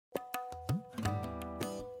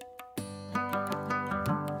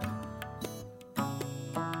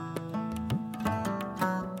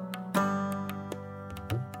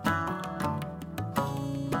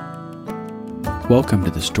Welcome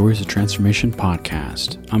to the Stories of Transformation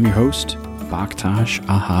podcast. I'm your host, Bakhtash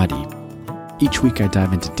Ahadi. Each week I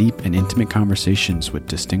dive into deep and intimate conversations with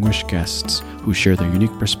distinguished guests who share their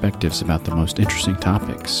unique perspectives about the most interesting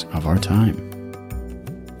topics of our time.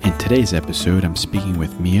 In today's episode, I'm speaking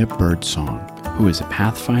with Mia Birdsong, who is a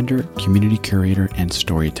pathfinder, community curator, and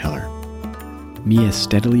storyteller. Mia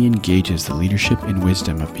steadily engages the leadership and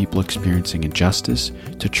wisdom of people experiencing injustice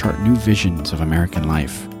to chart new visions of American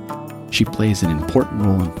life. She plays an important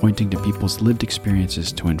role in pointing to people's lived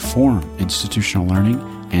experiences to inform institutional learning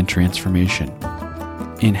and transformation.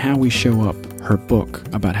 In How We Show Up, her book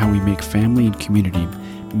about how we make family and community,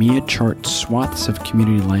 Mia charts swaths of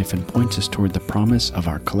community life and points us toward the promise of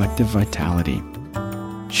our collective vitality.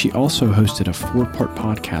 She also hosted a 4-part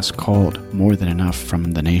podcast called More Than Enough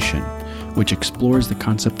from the Nation, which explores the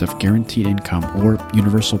concept of guaranteed income or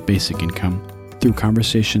universal basic income through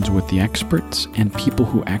conversations with the experts and people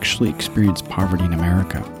who actually experience poverty in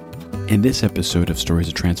America. In this episode of Stories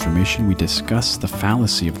of Transformation, we discuss the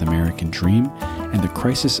fallacy of the American dream and the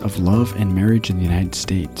crisis of love and marriage in the United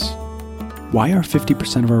States. Why are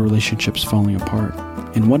 50% of our relationships falling apart?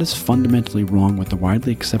 And what is fundamentally wrong with the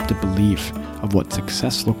widely accepted belief of what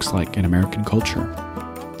success looks like in American culture?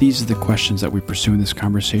 These are the questions that we pursue in this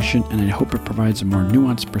conversation, and I hope it provides a more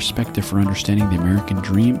nuanced perspective for understanding the American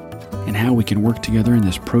dream and how we can work together in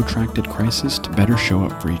this protracted crisis to better show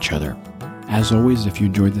up for each other. As always, if you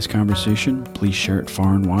enjoyed this conversation, please share it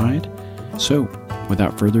far and wide. So,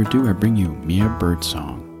 without further ado, I bring you Mia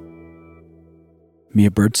Birdsong. Mia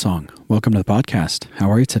Birdsong, welcome to the podcast. How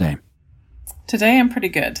are you today? Today I'm pretty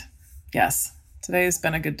good. Yes, today has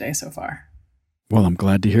been a good day so far. Well, I'm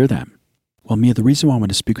glad to hear that. Well, Mia, the reason why I want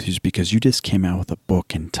to speak with you is because you just came out with a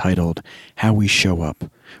book entitled How We Show Up,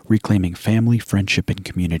 Reclaiming Family, Friendship, and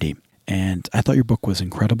Community. And I thought your book was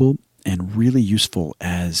incredible and really useful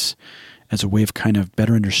as a way of kind of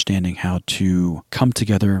better understanding how to come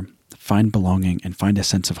together, find belonging, and find a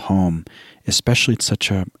sense of home, especially at such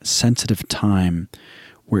a sensitive time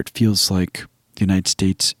where it feels like the United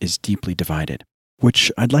States is deeply divided,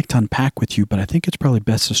 which I'd like to unpack with you, but I think it's probably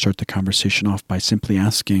best to start the conversation off by simply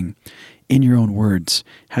asking, in your own words,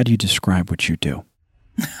 how do you describe what you do?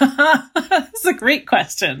 That's a great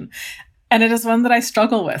question. And it is one that I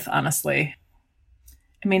struggle with, honestly.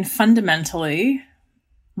 I mean, fundamentally,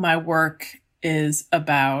 my work is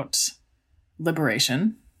about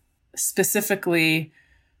liberation, specifically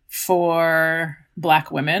for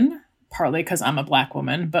Black women, partly because I'm a Black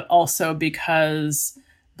woman, but also because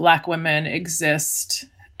Black women exist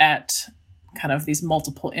at kind of these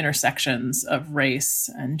multiple intersections of race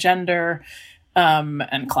and gender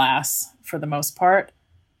and class for the most part.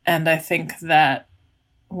 And I think that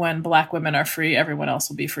when Black women are free, everyone else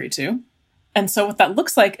will be free too. And so what that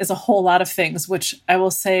looks like is a whole lot of things, which I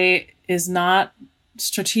will say is not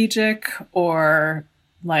strategic or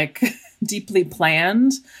like deeply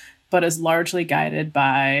planned, but is largely guided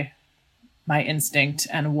by my instinct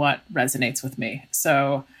and what resonates with me.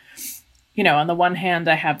 So, you know, on the one hand,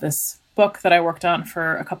 I have this book that I worked on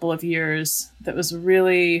for a couple of years that was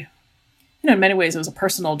really, you know, in many ways, it was a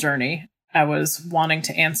personal journey. I was wanting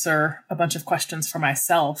to answer a bunch of questions for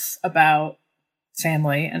myself about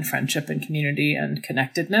family and friendship and community and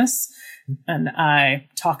connectedness. And I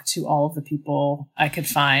talked to all of the people I could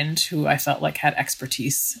find who I felt like had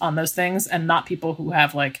expertise on those things, and not people who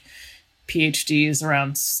have like PhDs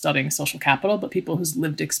around studying social capital, but people whose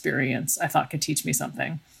lived experience I thought could teach me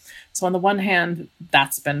something. So on the one hand,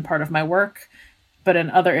 that's been part of my work. But in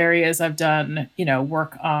other areas, I've done, you know,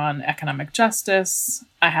 work on economic justice.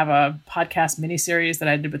 I have a podcast miniseries that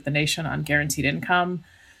I did with The Nation on guaranteed income.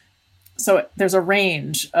 So there's a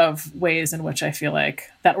range of ways in which I feel like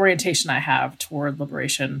that orientation I have toward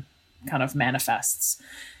liberation kind of manifests.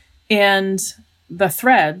 And the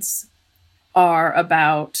threads are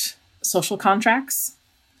about social contracts.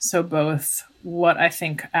 So both what I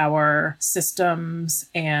think our systems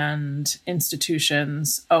and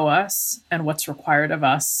institutions owe us and what's required of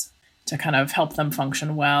us to kind of help them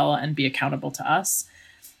function well and be accountable to us.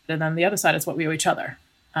 And then the other side is what we owe each other,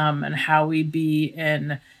 and how we be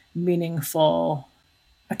in meaningful,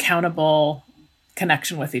 accountable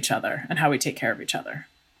connection with each other and how we take care of each other.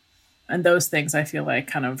 And those things I feel like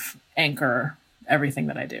kind of anchor everything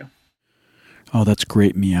that I do. Oh, that's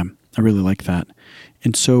great, Mia. I really like that.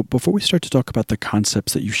 And so before we start to talk about the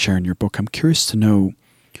concepts that you share in your book, I'm curious to know,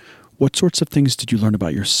 what sorts of things did you learn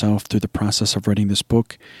about yourself through the process of writing this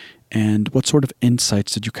book? And what sort of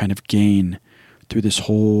insights did you kind of gain through this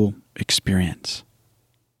whole experience?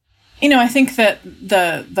 You know, I think that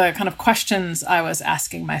the kind of questions I was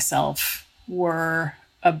asking myself were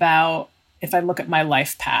about if I look at my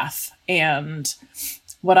life path and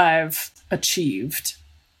what I've achieved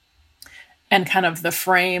and kind of the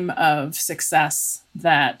frame of success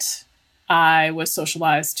that I was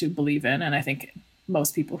socialized to believe in, and I think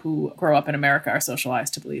most people who grow up in America are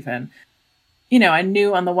socialized to believe in, I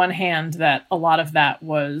knew on the one hand that a lot of that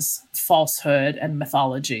was falsehood and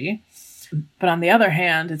mythology. But on the other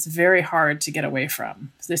hand, it's very hard to get away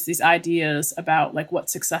from. There's these ideas about like what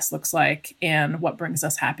success looks like and what brings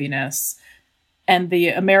us happiness. And the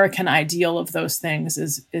American ideal of those things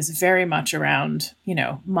is very much around,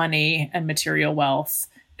 money and material wealth.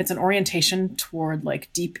 It's an orientation toward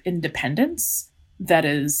like deep independence that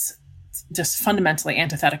is just fundamentally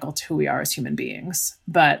antithetical to who we are as human beings.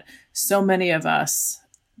 But so many of us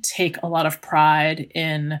take a lot of pride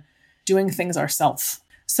in doing things ourselves.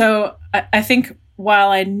 So I think while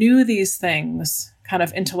I knew these things kind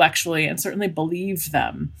of intellectually and certainly believed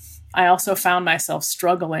them, I also found myself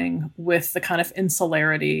struggling with the kind of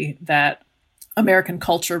insularity that American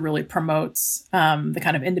culture really promotes, the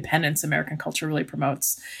kind of independence American culture really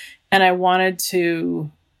promotes. And I wanted to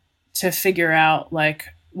figure out, like,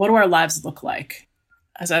 what do our lives look like?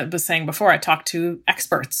 As I was saying before, I talked to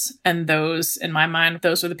experts, and those, in my mind,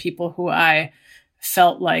 those were the people who I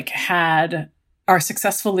felt like are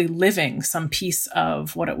successfully living some piece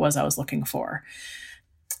of what it was I was looking for.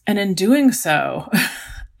 And in doing so,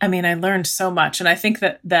 I learned so much. And I think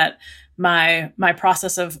that my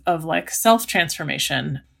process of like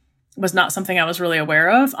self-transformation was not something I was really aware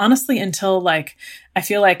of, honestly, until like, I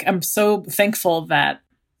feel like I'm so thankful that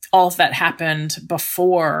all of that happened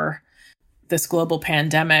before this global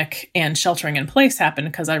pandemic and sheltering in place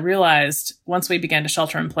happened, because I realized once we began to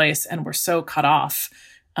shelter in place and were so cut off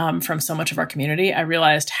from so much of our community, I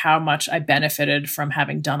realized how much I benefited from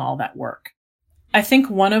having done all that work. I think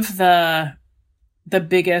one of the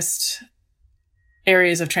biggest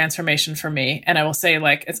areas of transformation for me, and I will say,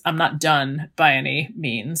 like, I'm not done by any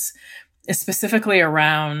means, is specifically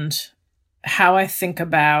around how I think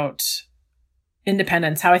about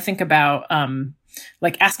independence, how I think about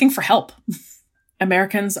like asking for help.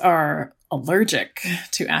 Americans are allergic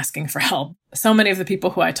to asking for help. So many of the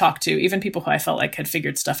people who I talk to, even people who I felt like had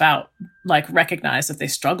figured stuff out, like recognize that they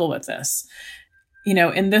struggle with this.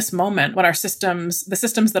 In this moment, when the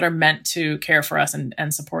systems that are meant to care for us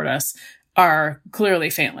and support us are clearly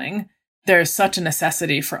failing, there's such a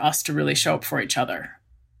necessity for us to really show up for each other.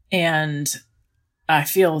 And I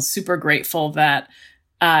feel super grateful that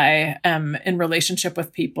I am in relationship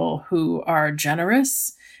with people who are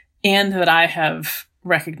generous, and that I have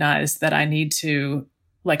recognized that I need to,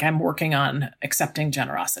 like, I'm working on accepting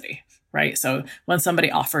generosity, right? So when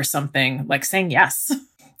somebody offers something, like saying yes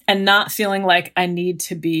and not feeling like I need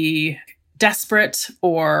to be desperate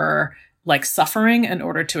or like suffering in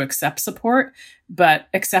order to accept support, but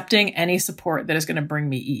accepting any support that is going to bring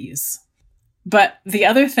me ease. But the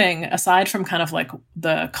other thing, aside from kind of like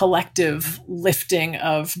the collective lifting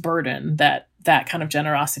of burden that kind of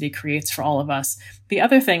generosity creates for all of us, the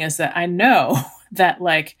other thing is that I know that,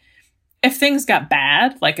 like, if things got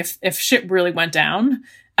bad, like if shit really went down,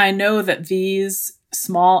 I know that these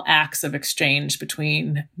small acts of exchange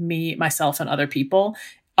between me, myself, and other people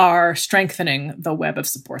are strengthening the web of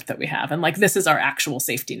support that we have. And like, this is our actual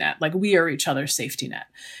safety net. Like, we are each other's safety net.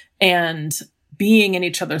 And being in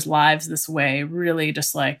each other's lives this way really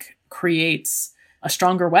just like creates a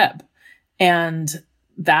stronger web. And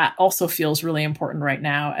that also feels really important right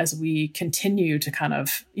now as we continue to kind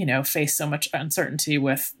of, face so much uncertainty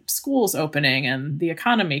with schools opening, and the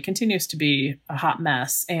economy continues to be a hot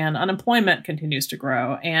mess, and unemployment continues to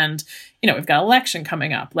grow. And, we've got election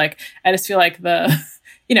coming up. Like, I just feel like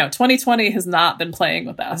 2020 has not been playing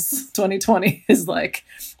with us. 2020 is like,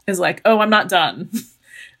 oh, I'm not done.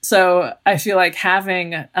 So I feel like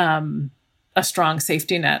having a strong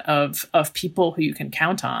safety net of people who you can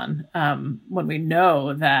count on when we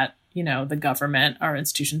know that, the government, our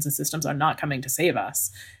institutions and systems are not coming to save us,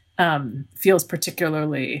 feels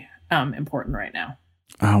particularly important right now.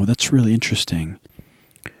 Oh, that's really interesting.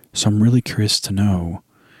 So I'm really curious to know,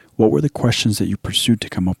 what were the questions that you pursued to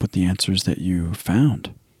come up with the answers that you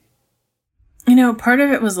found? Part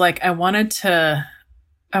of it was like, I wanted to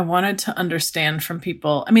understand from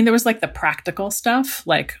people. There was like the practical stuff,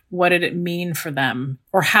 like what did it mean for them,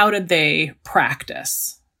 or how did they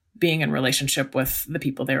practice being in relationship with the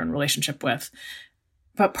people they were in relationship with.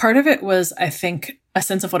 But part of it was, I think, a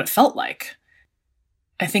sense of what it felt like.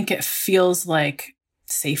 I think it feels like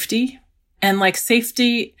safety, and like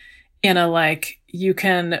safety in a, like, you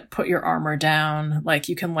can put your armor down, like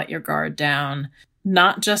you can let your guard down,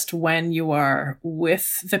 not just when you are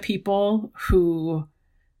with the people who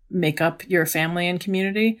make up your family and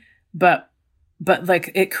community, but but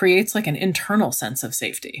like it creates like an internal sense of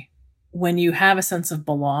safety. When you have a sense of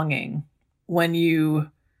belonging, when you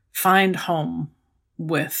find home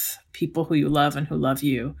with people who you love and who love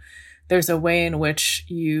you, there's a way in which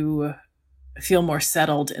you feel more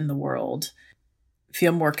settled in the world,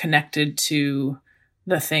 feel more connected to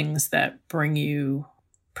the things that bring you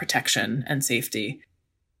protection and safety.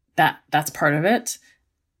 That's part of it.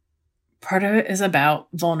 Part of it is about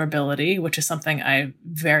vulnerability, which is something I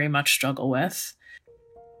very much struggle with.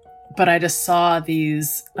 But I just saw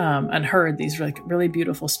these and heard these really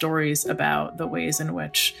beautiful stories about the ways in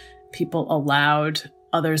which people allowed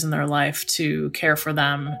others in their life to care for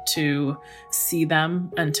them, to see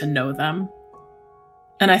them, and to know them.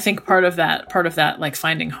 And I think part of that, like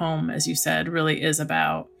finding home, as you said, really is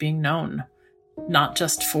about being known, not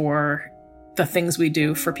just for the things we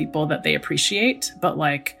do for people that they appreciate, but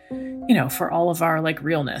like, you know, for all of our like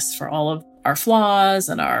realness, for all of our flaws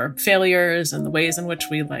and our failures and the ways in which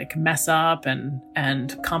we like mess up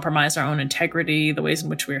and compromise our own integrity, the ways in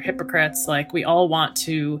which we're hypocrites. Like we all want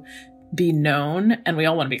to be known and we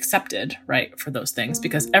all want to be accepted, right, for those things,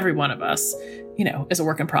 because every one of us, you know, is a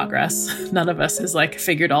work in progress. None of us has like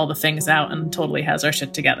figured all the things out and totally has our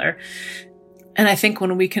shit together. And I think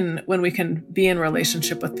when we can be in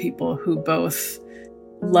relationship with people who both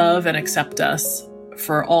love and accept us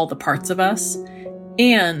for all the parts of us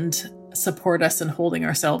and support us in holding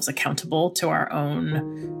ourselves accountable to our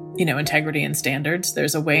own, you know, integrity and standards,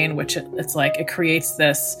 there's a way in which it's like it creates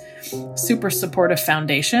this super supportive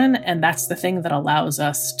foundation. And that's the thing that allows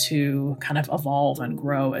us to kind of evolve and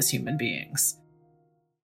grow as human beings.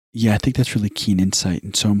 Yeah, I think that's really keen insight.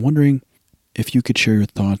 And so I'm wondering if you could share your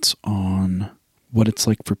thoughts on what it's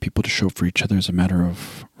like for people to show up for each other as a matter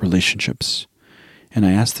of relationships. And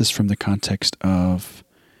I ask this from the context of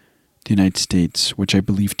the United States, which I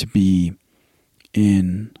believe to be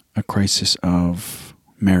in a crisis of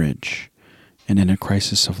marriage and in a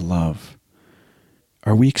crisis of love.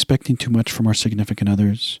 Are we expecting too much from our significant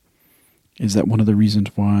others? Is that one of the reasons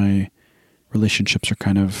why relationships are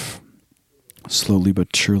kind of slowly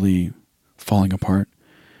but surely falling apart?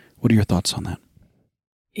 What are your thoughts on that?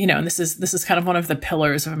 You know, and this is kind of one of the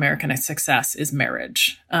pillars of American success is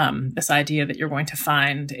marriage. This idea that you're going to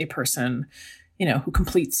find a person, you know, who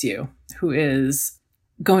completes you, who is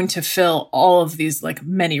going to fill all of these like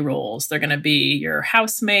many roles. They're going to be your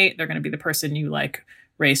housemate. They're going to be the person you like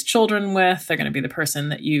raise children with. They're going to be the person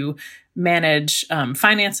that you manage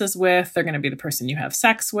finances with. They're going to be the person you have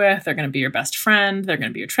sex with. They're going to be your best friend. They're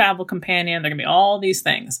going to be your travel companion. They're going to be all these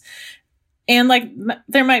things. And like,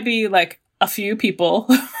 there might be like a few people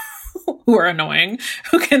who are annoying,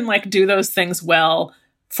 who can like do those things well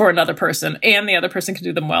for another person and the other person can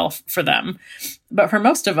do them well for them. But for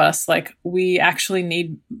most of us, like we actually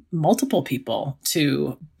need multiple people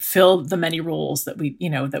to fill the many roles that we, you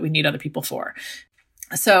know, that we need other people for.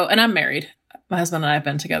 So, and I'm married. My husband and I have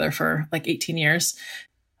been together for like 18 years.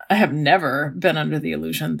 I have never been under the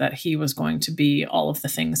illusion that he was going to be all of the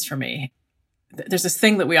things for me. There's this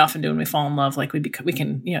thing that we often do when we fall in love, like we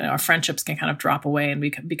can, you know, our friendships can kind of drop away and we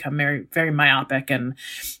can become very, very myopic. And,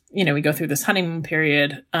 you know, we go through this honeymoon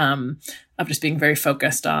period of just being very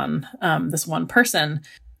focused on this one person.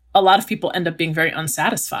 A lot of people end up being very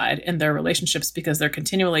unsatisfied in their relationships because they're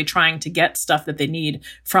continually trying to get stuff that they need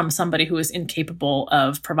from somebody who is incapable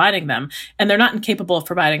of providing them. And they're not incapable of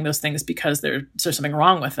providing those things because there's something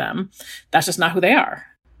wrong with them. That's just not who they are.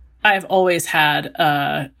 I've always had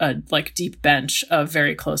a like deep bench of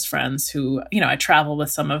very close friends who, you know, I travel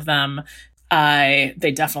with some of them.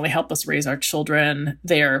 They definitely help us raise our children.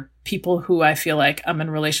 They are people who I feel like I'm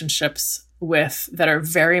in relationships with that are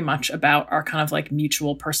very much about our kind of like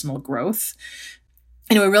mutual personal growth.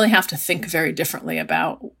 You know, we really have to think very differently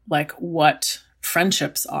about like what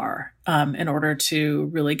friendships are in order to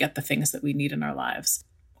really get the things that we need in our lives.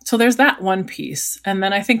 So there's that one piece. And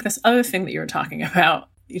then I think this other thing that you were talking about,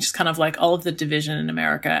 just kind of like all of the division in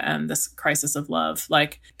America and this crisis of love,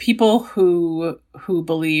 like people who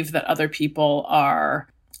believe that other people are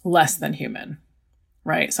less than human,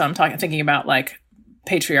 right? So I'm thinking about like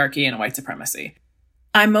patriarchy and white supremacy.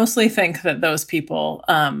 I mostly think that those people,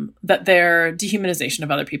 that their dehumanization of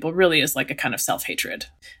other people really is like a kind of self-hatred.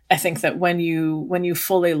 I think that when you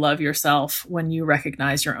fully love yourself, when you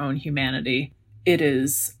recognize your own humanity, it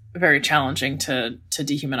is very challenging to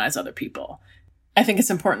dehumanize other people. I think it's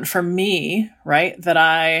important for me, right,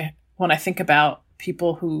 that when I think about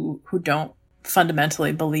people who don't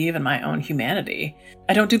fundamentally believe in my own humanity,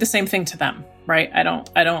 I don't do the same thing to them, right? I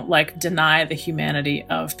don't like deny the humanity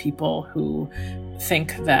of people who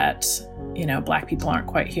think that, you know, Black people aren't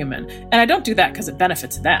quite human. And I don't do that because it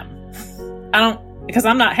benefits them. I don't Because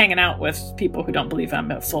I'm not hanging out with people who don't believe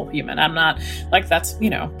I'm a full human. I'm not like, that's,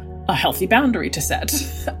 a healthy boundary to set,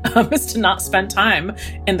 is to not spend time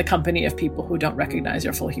in the company of people who don't recognize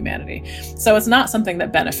your full humanity. So it's not something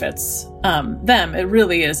that benefits them. It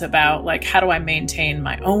really is about like, how do I maintain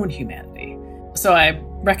my own humanity? So I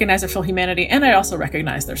recognize their full humanity, and I also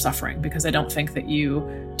recognize their suffering, because I don't think that you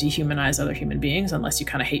dehumanize other human beings unless you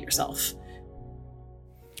kind of hate yourself.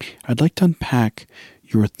 I'd like to unpack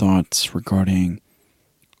your thoughts regarding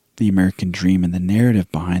the American dream and the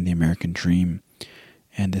narrative behind the American dream,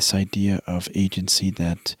 and this idea of agency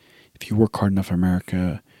that if you work hard enough in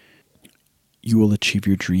America, you will achieve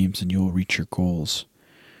your dreams and you will reach your goals.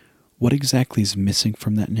 What exactly is missing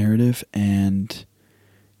from that narrative, and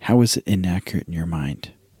how is it inaccurate in your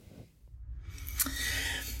mind?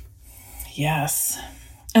 Yes.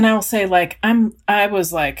 And I will say, like, I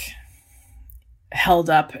was like held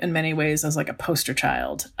up in many ways as like a poster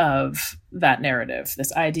child of that narrative,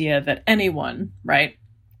 this idea that anyone, right,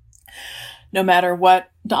 no matter what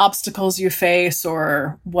the obstacles you face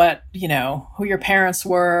or what, who your parents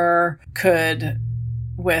were, could,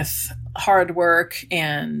 with hard work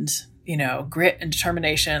and, grit and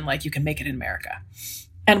determination, like, you can make it in America.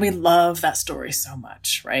 And we love that story so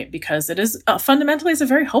much, right? Because it is fundamentally is a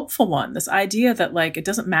very hopeful one. This idea that like, it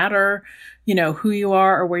doesn't matter, who you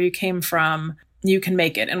are or where you came from, you can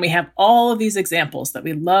make it. And we have all of these examples that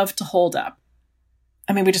we love to hold up.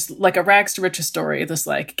 I mean, we just, like, a rags to riches story, this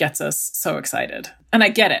like gets us so excited. And I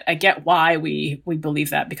get it. I get why we believe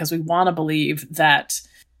that, because we want to believe that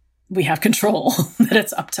we have control, that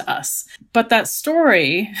it's up to us. But that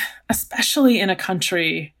story, especially in a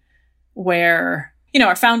country where,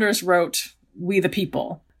 our founders wrote "We the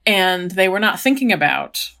People," and they were not thinking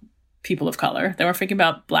about people of color. They weren't thinking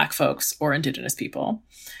about Black folks or Indigenous people.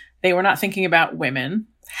 They were not thinking about women,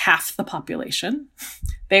 half the population.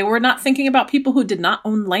 They were not thinking about people who did not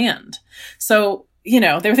own land. So, they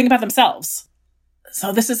were thinking about themselves.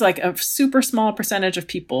 So this is like a super small percentage of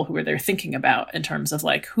people who they're thinking about in terms of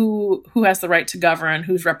like who has the right to govern,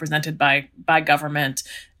 who's represented by government,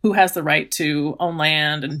 who has the right to own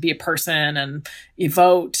land and be a person and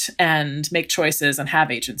vote and make choices and have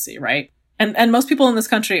agency, right? And most people in this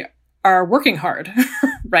country are working hard,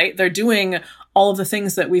 right? They're doing all of the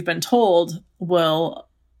things that we've been told will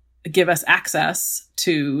give us access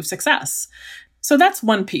to success. So that's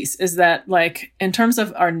one piece, is that like, in terms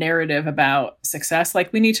of our narrative about success,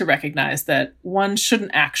 like, we need to recognize that one shouldn't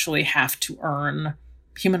actually have to earn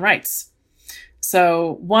human rights.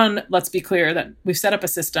 So one, let's be clear that we've set up a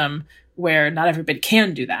system where not everybody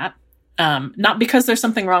can do that. Not because there's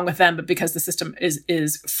something wrong with them, but because the system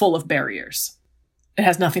is full of barriers. It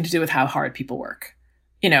has nothing to do with how hard people work.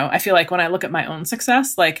 I feel like when I look at my own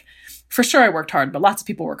success, like, for sure I worked hard, but lots of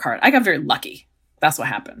people work hard. I got very lucky. That's what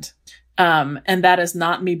happened. And that is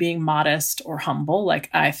not me being modest or humble. Like,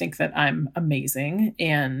 I think that I'm amazing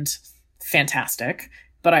and fantastic,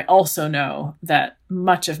 but I also know that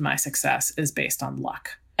much of my success is based on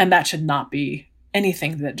luck. And that should not be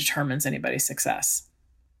anything that determines anybody's success.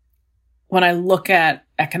 When I look at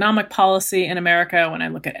economic policy in America, when I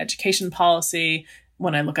look at education policy,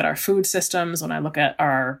 when I look at our food systems, when I look at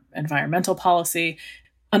our environmental policy,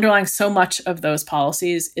 underlying so much of those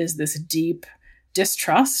policies is this deep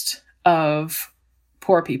distrust of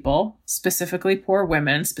poor people, specifically poor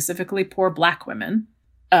women, specifically poor Black women,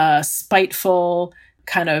 a spiteful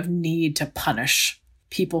kind of need to punish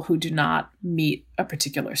people who do not meet a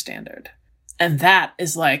particular standard. And that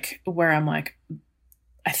is like where I'm like,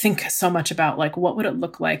 I think so much about like, what would it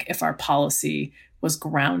look like if our policy was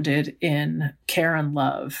grounded in care and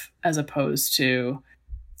love as opposed to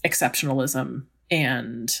exceptionalism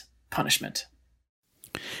and punishment?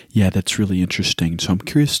 Yeah, that's really interesting. So I'm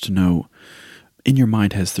curious to know, in your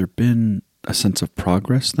mind, has there been a sense of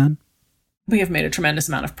progress then? We have made a tremendous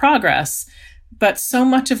amount of progress, but so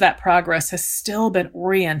much of that progress has still been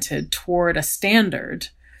oriented toward a standard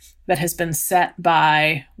that has been set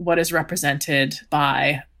by what is represented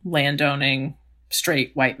by landowning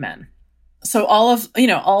straight white men. So all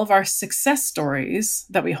of our success stories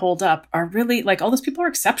that we hold up are really like, all those people are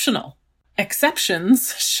exceptional.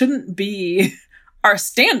 Exceptions shouldn't be our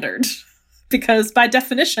standard, because by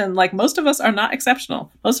definition, like, most of us are not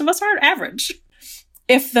exceptional. Most of us are average.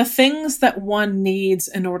 If the things that one needs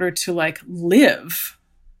in order to like live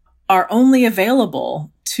are only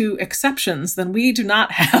available to exceptions, then we do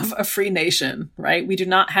not have a free nation, right? We do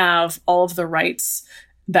not have all of the rights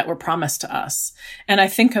that were promised to us. And I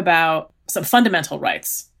think about some fundamental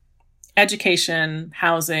rights: education,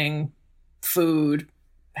 housing, food,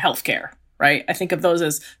 healthcare, right? I think of those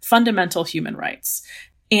as fundamental human rights.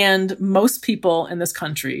 And most people in this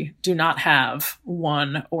country do not have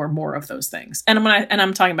one or more of those things. And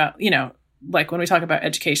I'm talking about, like when we talk about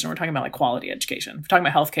education, we're talking about like quality education. We're talking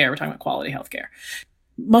about healthcare. We're talking about quality healthcare.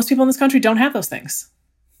 Most people in this country don't have those things.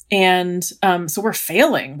 And so we're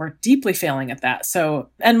failing. We're deeply failing at that.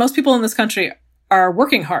 And most people in this country are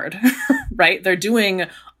working hard, right? They're doing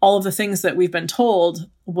all of the things that we've been told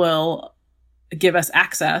will give us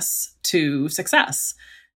access to success.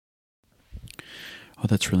 Oh,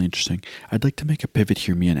 that's really interesting. I'd like to make a pivot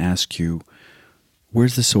here, Mia, and ask you,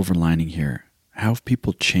 where's the silver lining here? How have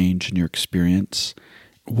people changed in your experience?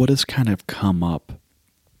 What has kind of come up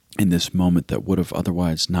in this moment that would have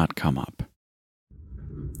otherwise not come up?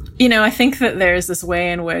 I think that there's this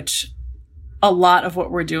way in which a lot of what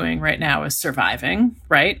we're doing right now is surviving,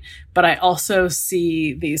 right? But I also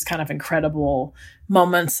see these kind of incredible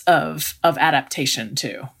moments of adaptation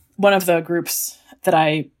too. One of the groups that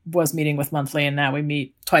I was meeting with monthly, and now we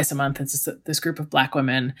meet twice a month, it's this group of Black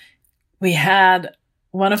women. We had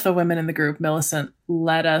one of the women in the group, Millicent,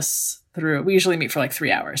 led us through, we usually meet for like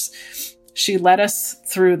 3 hours. She led us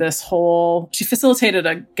through she facilitated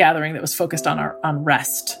a gathering that was focused on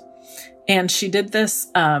rest. And she did this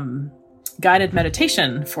guided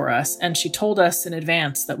meditation for us. And she told us in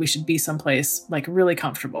advance that we should be someplace like really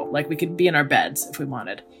comfortable, like we could be in our beds if we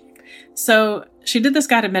wanted. So she did this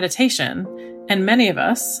guided meditation, and many of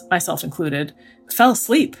us, myself included, fell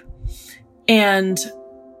asleep. And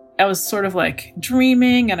I was sort of like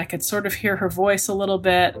dreaming, and I could sort of hear her voice a little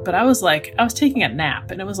bit, but I was taking a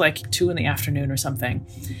nap, and it was like 2 p.m. or something.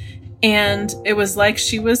 And it was like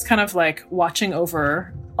she was kind of like watching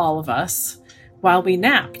over all of us while we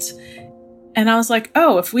napped. And I was like,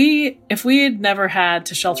 oh, if we had never had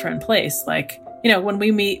to shelter in place, like, when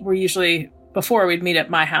we meet, before we'd meet at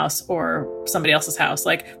my house or somebody else's house,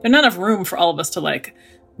 like there's not enough room for all of us to like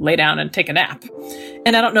lay down and take a nap.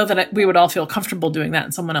 And I don't know that we would all feel comfortable doing that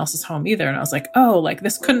in someone else's home either. And I was like, oh, like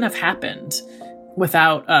this couldn't have happened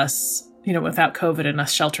without us, without COVID and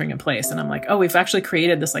us sheltering in place. And I'm like, oh, we've actually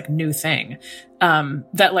created this like new thing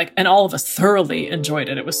that like, and all of us thoroughly enjoyed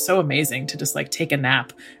it. It was so amazing to just like take a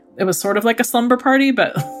nap. It was sort of like a slumber party,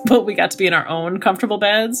 but we got to be in our own comfortable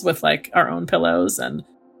beds with like our own pillows, and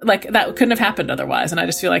like that couldn't have happened otherwise. And I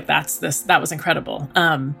just feel like that was incredible.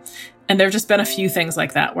 And there've just been a few things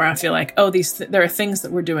like that where I feel like, oh, there are things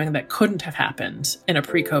that we're doing that couldn't have happened in a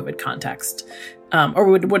pre-COVID context, or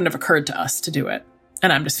wouldn't have occurred to us to do it.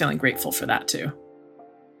 And I'm just feeling grateful for that too.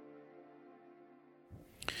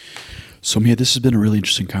 So Mia, this has been a really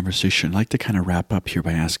interesting conversation. I'd like to kind of wrap up here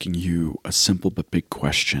by asking you a simple but big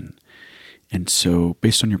question. And so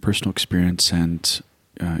based on your personal experience and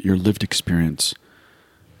your lived experience,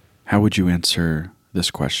 how would you answer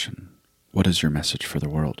this question? What is your message for the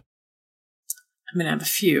world? I'm going to have a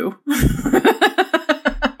few.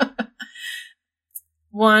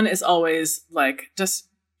 One is always like, just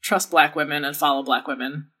trust Black women and follow Black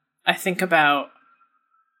women. I think about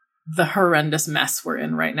the horrendous mess we're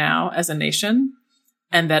in right now as a nation,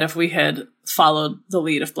 and that if we had followed the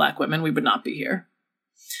lead of Black women, we would not be here.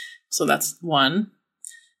 So that's one.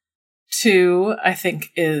 Two, I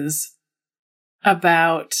think, is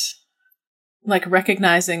about like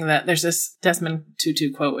recognizing that there's this Desmond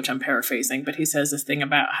Tutu quote, which I'm paraphrasing, but he says this thing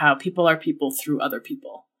about how people are people through other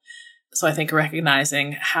people. So I think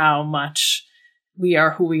recognizing how much we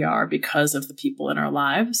are who we are because of the people in our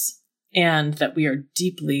lives, and that we are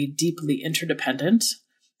deeply, deeply interdependent.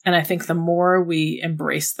 And I think the more we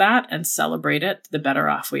embrace that and celebrate it, the better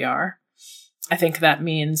off we are. I think that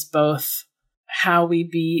means both how we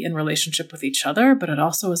be in relationship with each other, but it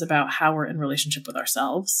also is about how we're in relationship with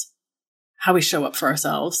ourselves, how we show up for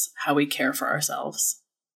ourselves, how we care for ourselves.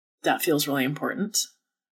 That feels really important.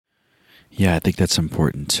 Yeah, I think that's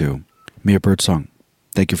important too. Mia Birdsong,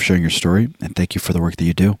 thank you for sharing your story, and thank you for the work that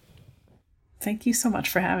you do. Thank you so much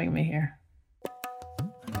for having me here.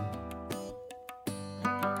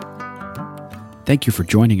 Thank you for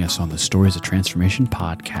joining us on the Stories of Transformation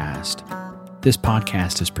podcast. This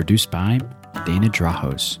podcast is produced by Dana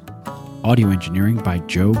Drahos. Audio engineering by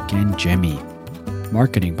Joe Genjemi.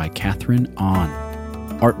 Marketing by Catherine On.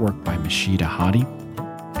 Artwork by Mashida Hadi.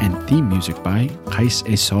 And theme music by Kais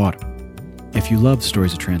Esor. If you love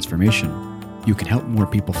Stories of Transformation, you can help more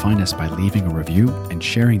people find us by leaving a review and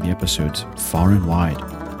sharing the episodes far and wide.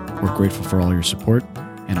 We're grateful for all your support,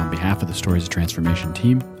 and on behalf of the Stories of Transformation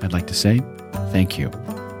team, I'd like to say thank you.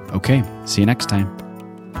 Okay, see you next time.